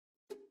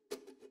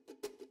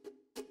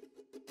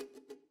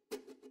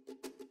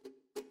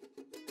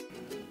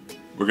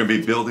We're going to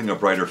be building a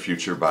brighter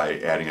future by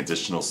adding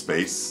additional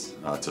space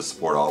to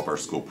support all of our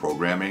school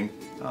programming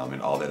and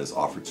all that is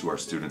offered to our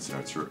students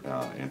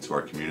and to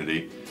our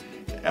community,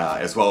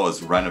 as well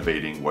as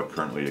renovating what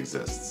currently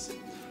exists.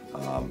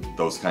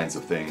 Those kinds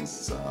of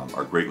things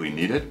are greatly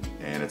needed,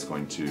 and it's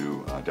going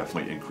to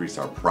definitely increase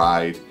our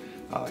pride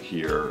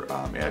here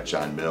at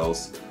John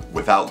Mills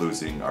without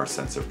losing our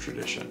sense of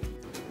tradition.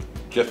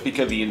 Just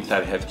because the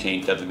inside has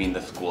changed doesn't mean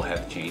the school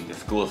has changed. The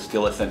school is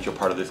still an essential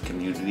part of this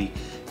community,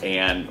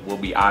 and we'll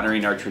be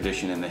honoring our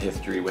tradition and the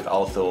history with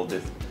also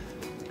this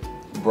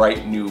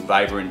bright, new,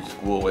 vibrant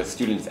school where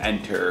students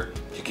enter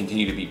to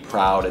continue to be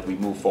proud as we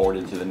move forward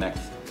into the next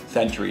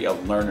century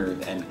of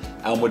learners and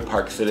Elmwood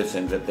Park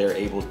citizens, that they're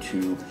able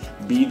to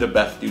be the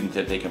best students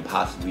that they can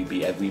possibly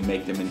be as we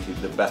make them into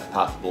the best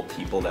possible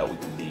people that we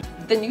can be.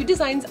 The new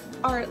designs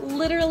are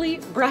literally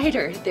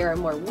brighter. There are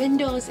more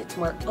windows, it's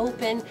more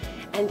open,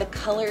 and the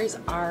colors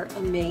are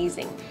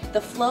amazing.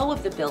 The flow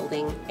of the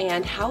building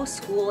and how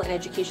school and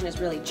education has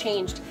really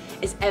changed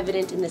is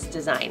evident in this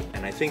design.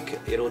 And I think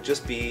it'll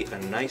just be a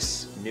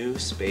nice new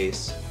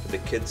space for the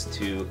kids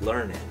to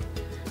learn in.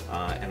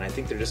 And I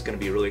think they're just going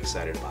to be really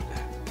excited about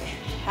that.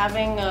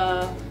 Having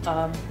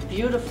a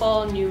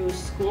beautiful new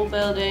school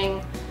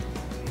building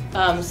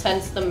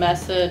sends the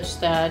message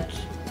that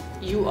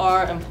you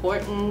are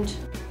important.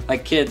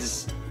 Like,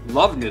 kids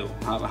love new.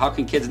 How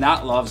can kids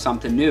not love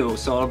something new?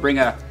 So it'll bring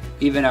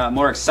even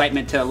more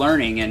excitement to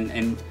learning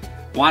and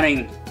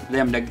wanting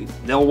them to,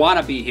 they'll want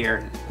to be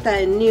here.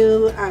 The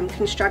new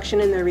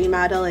construction and the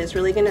remodel is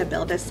really going to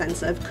build a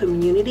sense of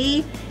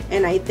community,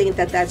 and I think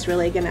that that's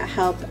really going to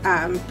help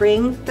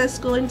bring the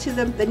school into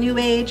the new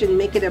age and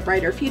make it a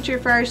brighter future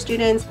for our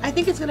students. I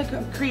think it's going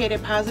to create a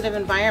positive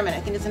environment.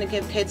 I think it's going to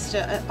give kids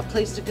a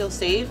place to feel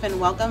safe and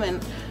welcome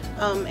and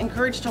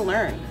encouraged to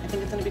learn. I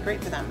think it's going to be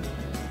great for them.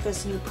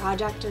 This new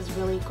project is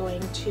really going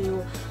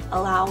to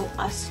allow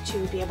us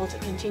to be able to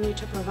continue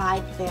to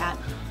provide that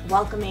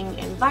welcoming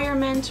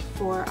environment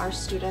for our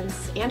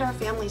students and our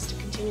families to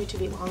continue to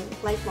be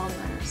lifelong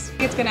learners.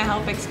 It's going to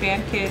help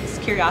expand kids'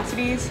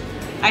 curiosities.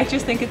 I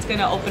just think it's going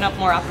to open up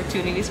more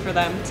opportunities for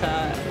them to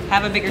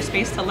have a bigger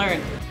space to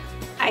learn.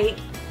 I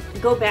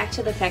go back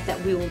to the fact that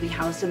we will be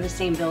housed in the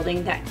same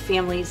building, that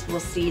families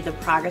will see the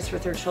progress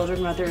with their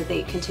children, whether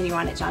they continue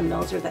on at John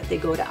Mills or that they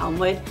go to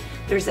Elmwood.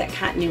 There's that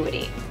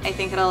continuity. I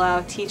think it'll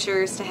allow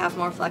teachers to have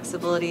more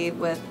flexibility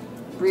with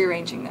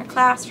rearranging their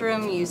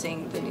classroom,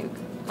 using the new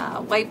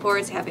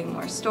whiteboards, having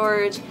more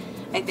storage.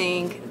 I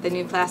think the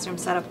new classroom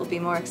setup will be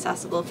more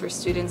accessible for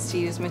students to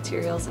use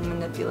materials and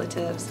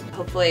manipulatives.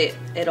 Hopefully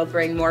it'll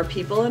bring more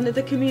people into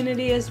the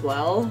community as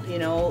well, you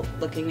know,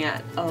 looking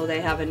at, oh,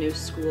 they have a new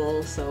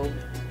school, so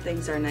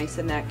things are nice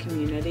in that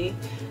community.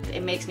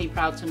 It makes me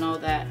proud to know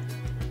that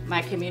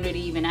my community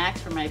even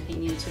asks for my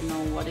opinion, to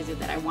know what is it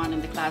that I want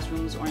in the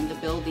classrooms or in the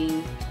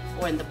building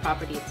or in the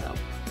property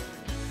itself.